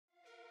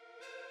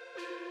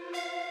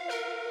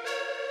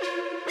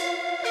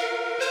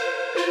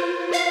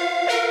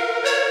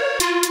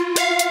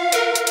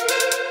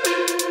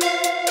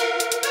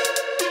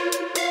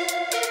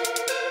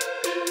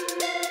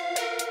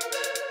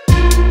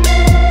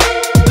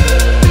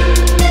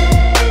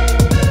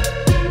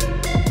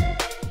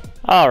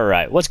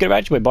Alright, what's good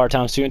about you? Bar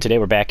Tom Student. Today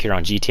we're back here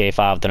on GTA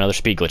 5 with another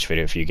speed glitch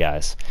video for you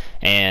guys.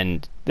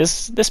 And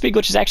this speed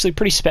glitch is actually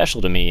pretty special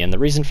to me, and the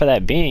reason for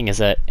that being is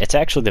that it's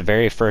actually the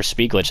very first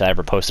speed glitch I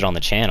ever posted on the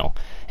channel.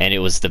 And it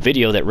was the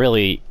video that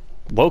really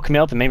woke me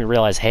up and made me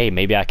realize, hey,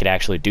 maybe I could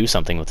actually do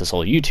something with this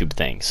whole YouTube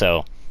thing.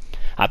 So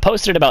I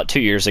posted it about 2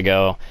 years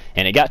ago,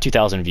 and it got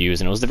 2,000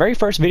 views, and it was the very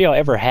first video I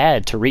ever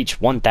had to reach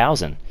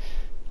 1,000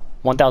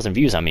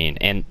 views, I mean,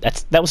 and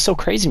that was so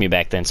crazy to me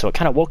back then. So it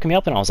kind of woke me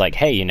up, and I was like,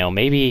 hey, you know,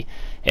 maybe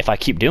if I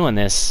keep doing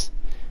this,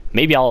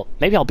 maybe I'll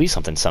be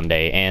something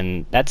someday.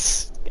 And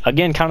that's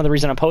again kind of the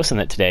reason I'm posting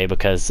it today,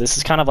 because this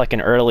is kind of like an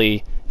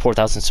early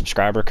 4,000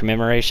 subscriber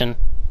commemoration,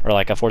 or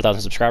like a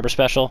 4,000 subscriber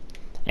special.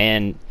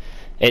 And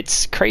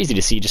it's crazy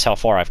to see just how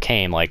far I've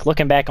came. Like,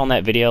 looking back on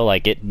that video,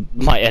 like,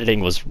 my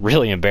editing was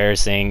really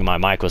embarrassing. My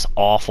mic was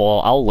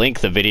awful. I'll link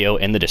the video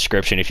in the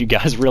description if you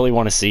guys really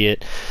want to see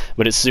it.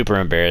 But it's super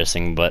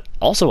embarrassing, but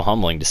also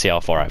humbling to see how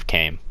far I've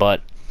came.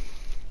 But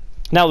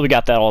now that we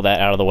got all that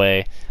out of the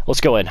way,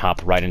 let's go ahead and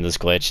hop right into this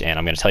glitch, and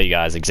I'm going to tell you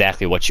guys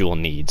exactly what you will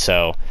need.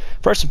 So,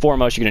 first and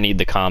foremost, you're going to need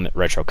the Comet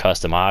Retro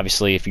Custom.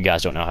 Obviously, if you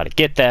guys don't know how to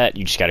get that,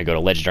 you just got to go to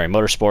Legendary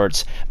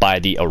Motorsports, buy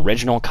the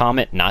original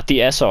Comet, not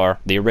the SR,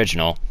 the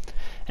original.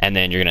 And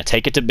then you're going to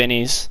take it to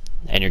Benny's,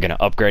 and you're going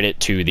to upgrade it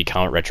to the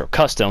Comet Retro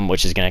Custom,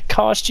 which is going to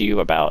cost you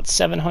about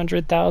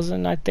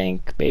 700,000, I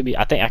think. Maybe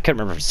I couldn't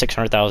remember if it's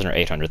 600,000 or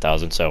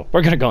 800,000. So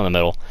we're going to go in the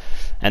middle.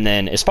 And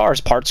then as far as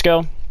parts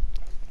go,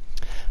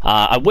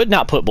 I would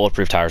not put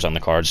bulletproof tires on the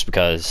car just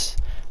because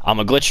I'm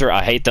a glitcher.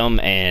 I hate them,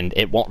 and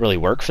it won't really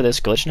work for this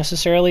glitch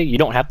necessarily. You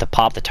don't have to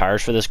pop the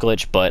tires for this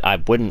glitch, but I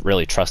wouldn't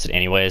really trust it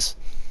anyways.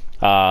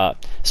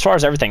 As far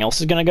as everything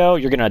else is going to go,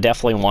 you're going to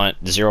definitely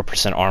want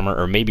 0% armor,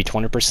 or maybe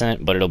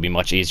 20%, but it'll be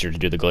much easier to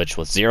do the glitch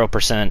with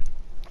 0%.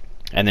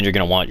 And then you're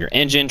going to want your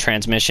engine,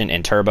 transmission,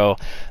 and turbo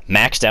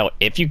maxed out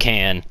if you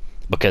can,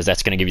 because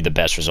that's going to give you the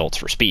best results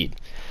for speed.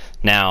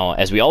 Now,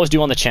 as we always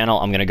do on the channel,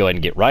 I'm going to go ahead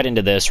and get right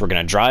into this. We're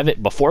going to drive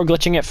it before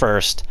glitching it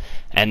first,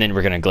 and then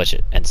we're going to glitch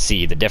it and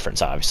see the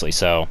difference, obviously.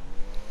 So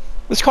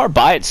this car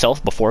by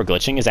itself before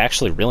glitching is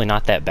actually really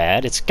not that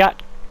bad. It's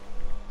got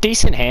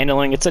decent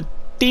handling. It's a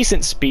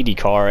decent speedy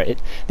car.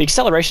 The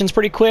acceleration's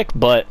pretty quick,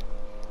 but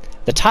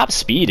the top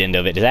speed end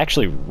of it is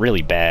actually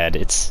really bad.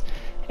 It's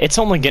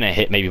only gonna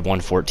hit maybe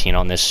 114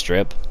 on this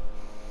strip.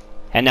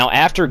 And now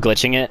after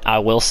glitching it, I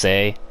will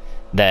say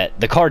that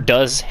the car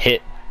does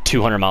hit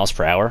 200 miles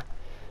per hour,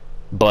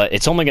 but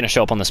it's only gonna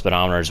show up on the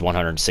speedometer as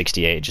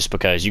 168, just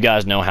because you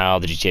guys know how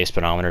the GTA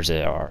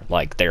speedometers are.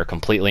 Like, they're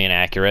completely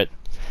inaccurate,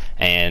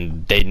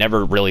 and they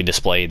never really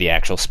display the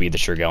actual speed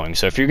that you're going.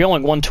 So if you're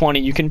going 120,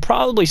 you can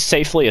probably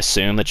safely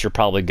assume that you're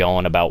probably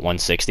going about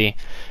 160.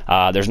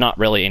 There's not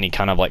really any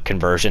kind of like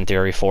conversion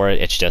theory for it.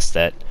 It's just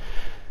that,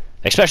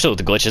 especially with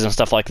the glitches and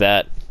stuff like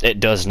that, it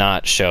does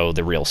not show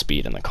the real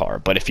speed in the car.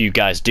 But if you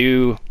guys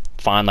do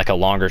find like a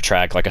longer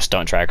track, like a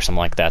stunt track or something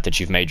like that that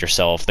you've made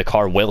yourself, the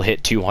car will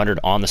hit 200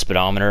 on the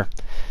speedometer.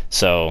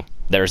 So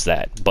there's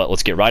that. But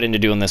let's get right into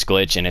doing this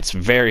glitch, and it's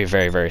very,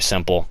 very, very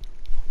simple.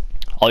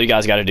 All you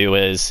guys got to do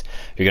is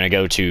you're going to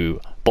go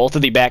to both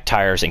of the back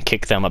tires and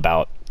kick them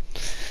about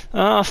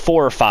 4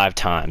 or 5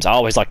 times. I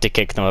always like to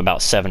kick them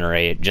about 7 or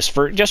 8, just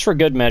for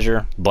good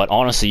measure. But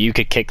honestly, you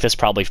could kick this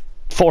probably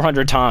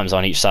 400 times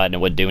on each side and it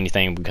wouldn't do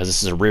anything, because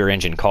this is a rear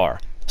engine car.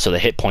 So the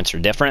hit points are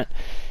different,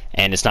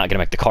 and it's not going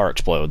to make the car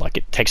explode. Like,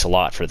 it takes a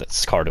lot for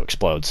this car to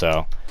explode.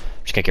 So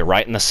just kick it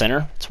right in the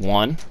center. It's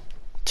 1,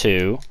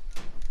 2,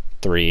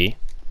 3.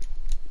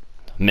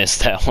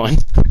 Missed that one.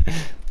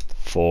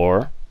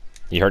 4.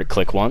 You heard it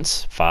click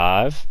once.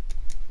 5,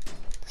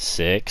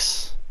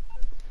 6.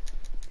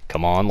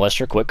 Come on,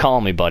 Lester, quit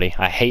calling me, buddy.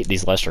 I hate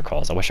these Lester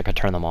calls. I wish I could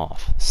turn them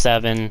off.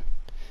 7.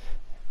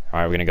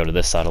 Alright, we're going to go to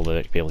this side a little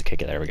bit to be able to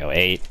kick it. There we go.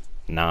 8,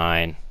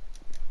 9,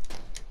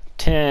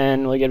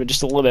 10. We'll give it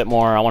just a little bit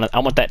more. I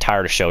want that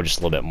tire to show just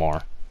a little bit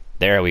more.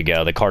 There we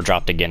go. The car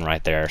dropped again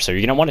right there. So you're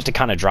going to want it to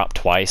kind of drop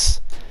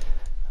twice.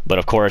 But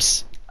of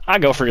course, I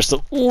go for just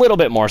a little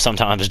bit more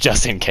sometimes,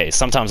 just in case.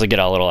 Sometimes I get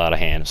a little out of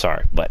hand,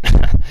 sorry. But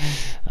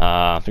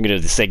I'm going to do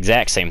this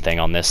exact same thing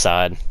on this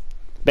side.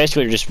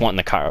 Basically, you're just wanting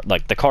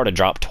the car to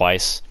drop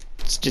twice.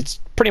 It's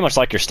pretty much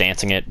like you're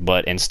stancing it,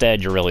 but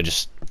instead you're really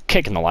just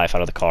kicking the life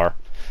out of the car.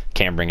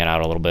 Bring it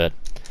out a little bit.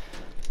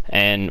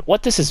 And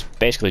what this is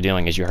basically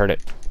doing is, you heard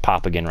it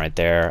pop again right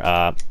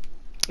there.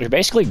 You're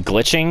basically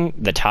glitching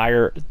the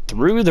tire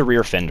through the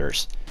rear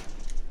fenders.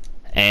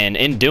 And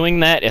in doing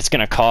that, it's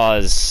going to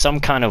cause some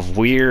kind of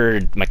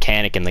weird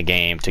mechanic in the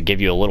game to give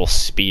you a little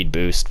speed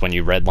boost when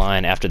you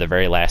redline after the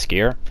very last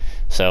gear.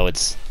 So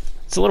it's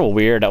a little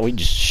weird. We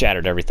just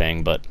shattered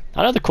everything. But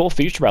another cool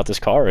feature about this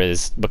car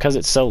is, because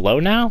it's so low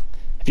now,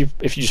 if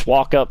you just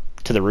walk up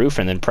to the roof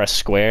and then press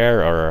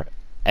square or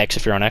X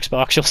if you're on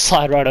Xbox, you'll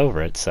slide right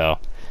over it. So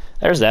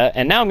there's that.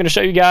 And now I'm going to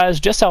show you guys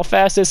just how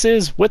fast this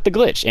is with the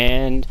glitch.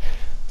 And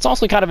it's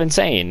also kind of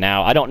insane.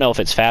 Now, I don't know if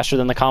it's faster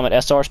than the Comet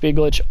SR speed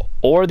glitch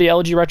or the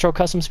LG Retro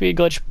Custom speed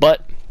glitch,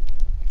 but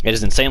it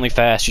is insanely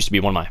fast. Used to be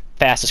one of my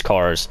fastest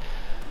cars.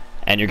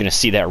 And you're going to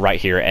see that right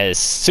here. As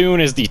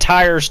soon as the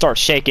tires start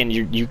shaking,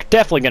 you're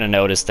definitely going to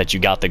notice that you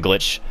got the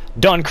glitch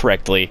done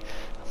correctly.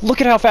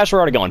 Look at how fast we're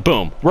already going.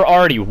 Boom. We're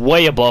already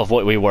way above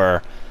what we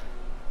were.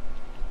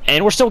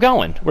 And we're still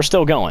going. We're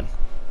still going.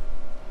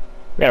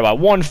 We got about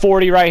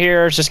 140 right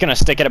here. It's just going to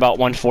stick at about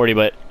 140.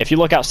 But if you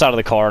look outside of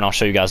the car, and I'll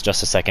show you guys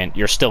just a second,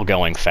 you're still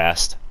going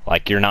fast.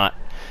 Like, you're not...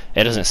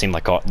 It doesn't seem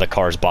like the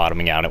car's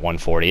bottoming out at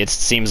 140. It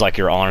seems like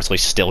you're honestly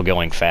still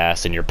going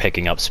fast and you're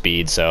picking up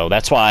speed. So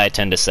that's why I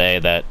tend to say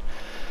that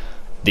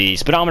the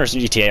speedometers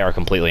in GTA are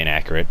completely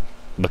inaccurate.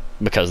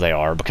 Because they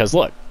are. Because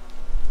look,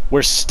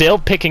 we're still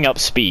picking up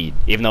speed,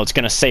 even though it's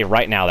going to say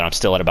right now that I'm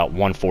still at about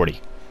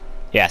 140.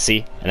 Yeah, see?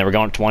 And then we're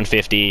going up to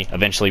 150.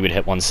 Eventually we'd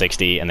hit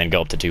 160 and then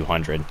go up to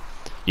 200.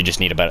 You just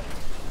need about...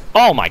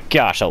 Oh my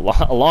gosh, a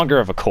longer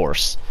of a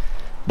course.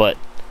 But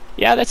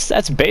yeah,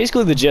 that's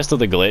basically the gist of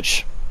the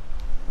glitch.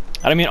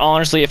 I mean,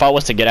 honestly, if I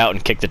was to get out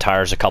and kick the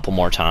tires a couple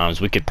more times,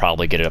 we could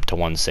probably get it up to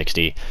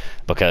 160,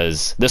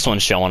 because this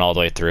one's showing all the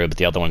way through, but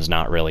the other one's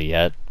not really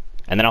yet.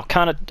 And then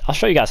I'll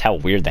show you guys how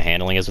weird the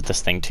handling is with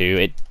this thing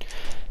too.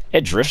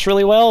 It drifts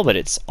really well, but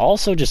it's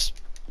also just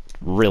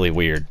really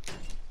weird.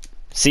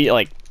 See,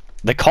 like,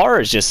 the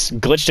car is just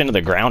glitched into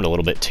the ground a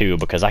little bit too,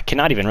 because I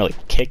cannot even really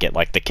kick it.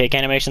 Like, the kick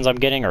animations I'm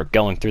getting are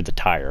going through the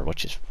tire,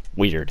 which is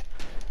weird.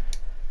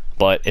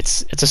 But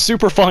it's a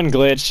super fun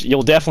glitch.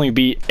 You'll definitely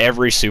beat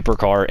every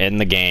supercar in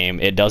the game.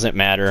 It doesn't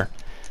matter.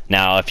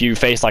 Now, if you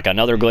face like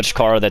another glitched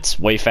car that's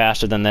way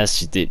faster than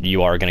this,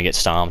 you are going to get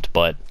stomped.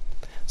 But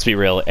let's be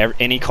real,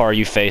 any car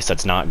you face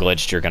that's not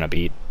glitched, you're going to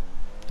beat.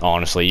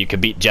 Honestly, you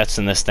could beat jets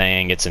in this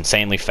thing. It's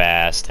insanely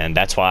fast, and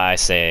that's why I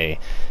say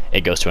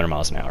it goes 200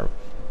 miles an hour.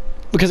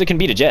 Because it can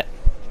beat a jet.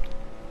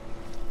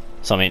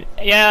 So, I mean,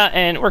 yeah,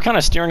 and we're kind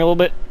of steering a little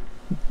bit...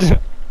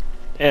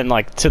 and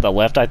like to the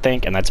left, I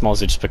think, and that's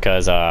mostly just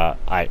because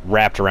I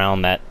wrapped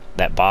around that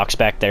box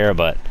back there.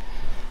 But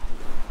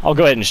I'll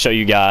go ahead and show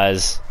you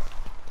guys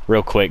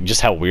real quick just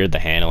how weird the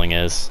handling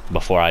is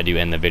before I do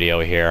end the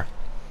video here,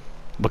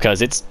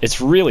 because it's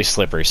really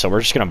slippery. So we're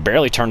just gonna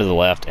barely turn to the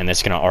left, and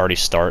it's gonna already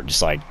start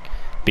just like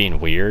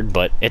being weird.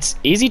 But it's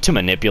easy to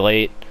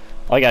manipulate.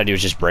 All you gotta do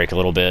is just brake a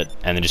little bit,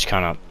 and then just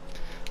kind of...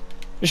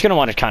 You're just gonna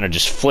want to kind of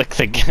just flick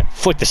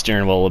the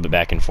steering wheel a little bit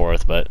back and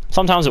forth. But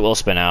sometimes it will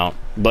spin out.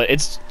 But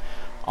it's...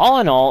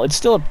 all in all, it's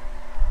still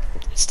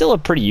a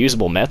pretty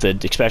usable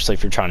method, especially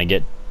if you're trying to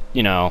get,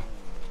 you know,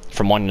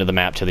 from one end of the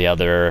map to the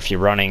other. If you're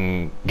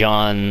running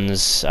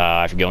guns,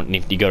 if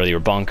you go to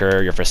your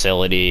bunker, your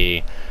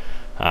facility,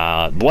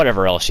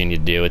 whatever else you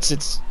need to do,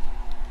 it's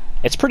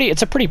a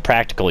pretty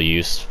practical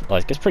use.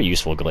 Like, it's a pretty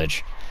useful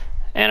glitch.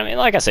 And I mean,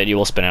 like I said, you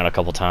will spin out a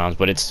couple times,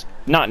 but it's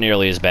not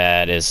nearly as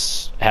bad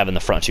as having the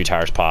front two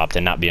tires popped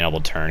and not being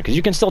able to turn, because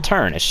you can still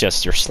turn. It's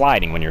just you're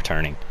sliding when you're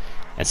turning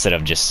instead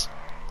of just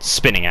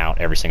spinning out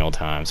every single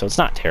time. So it's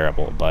not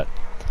terrible. But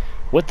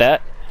with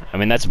that, I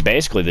mean, that's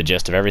basically the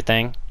gist of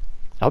everything.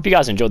 I hope you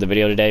guys enjoyed the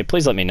video today.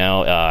 Please let me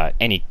know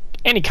any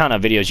kind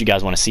of videos you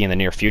guys want to see in the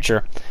near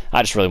future.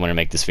 I just really want to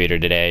make this video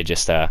today,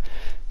 just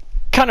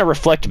kind of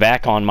reflect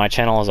back on my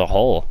channel as a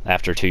whole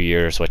after 2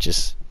 years, which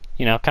is,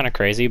 you know, kind of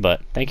crazy.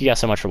 But thank you guys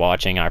so much for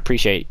watching. I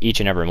appreciate each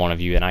and every one of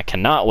you, and I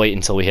cannot wait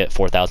until we hit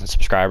 4,000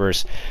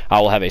 subscribers.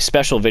 I will have a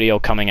special video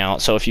coming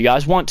out, so if you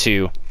guys want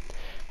to,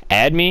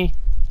 add me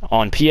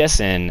on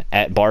PSN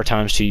at bar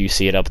times 2. You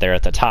see it up there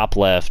at the top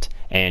left,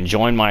 and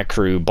join my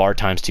crew, bar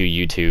times 2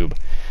 YouTube,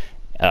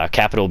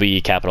 capital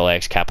B, capital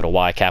X, capital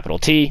Y, capital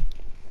T.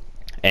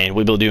 And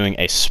we'll be doing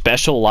a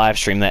special live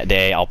stream that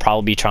day. I'll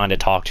probably be trying to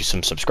talk to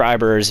some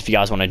subscribers. If you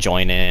guys want to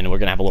join in, we're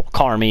gonna have a little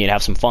car meet and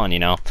have some fun, you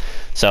know.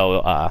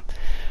 So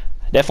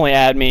definitely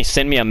add me,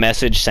 send me a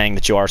message saying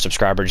that you are a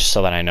subscriber, just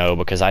so that I know,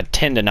 because I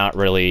tend to not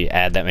really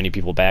add that many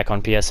people back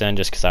on PSN,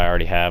 just because I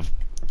already have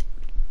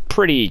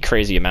pretty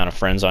crazy amount of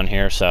friends on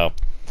here. So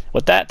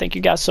with that, thank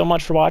you guys so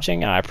much for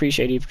watching. I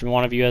appreciate each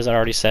one of you, as I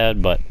already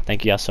said, but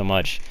thank you guys so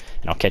much,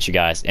 and I'll catch you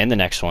guys in the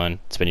next one.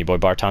 It's been your boy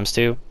Bar Times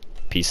 2.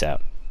 Peace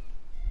out.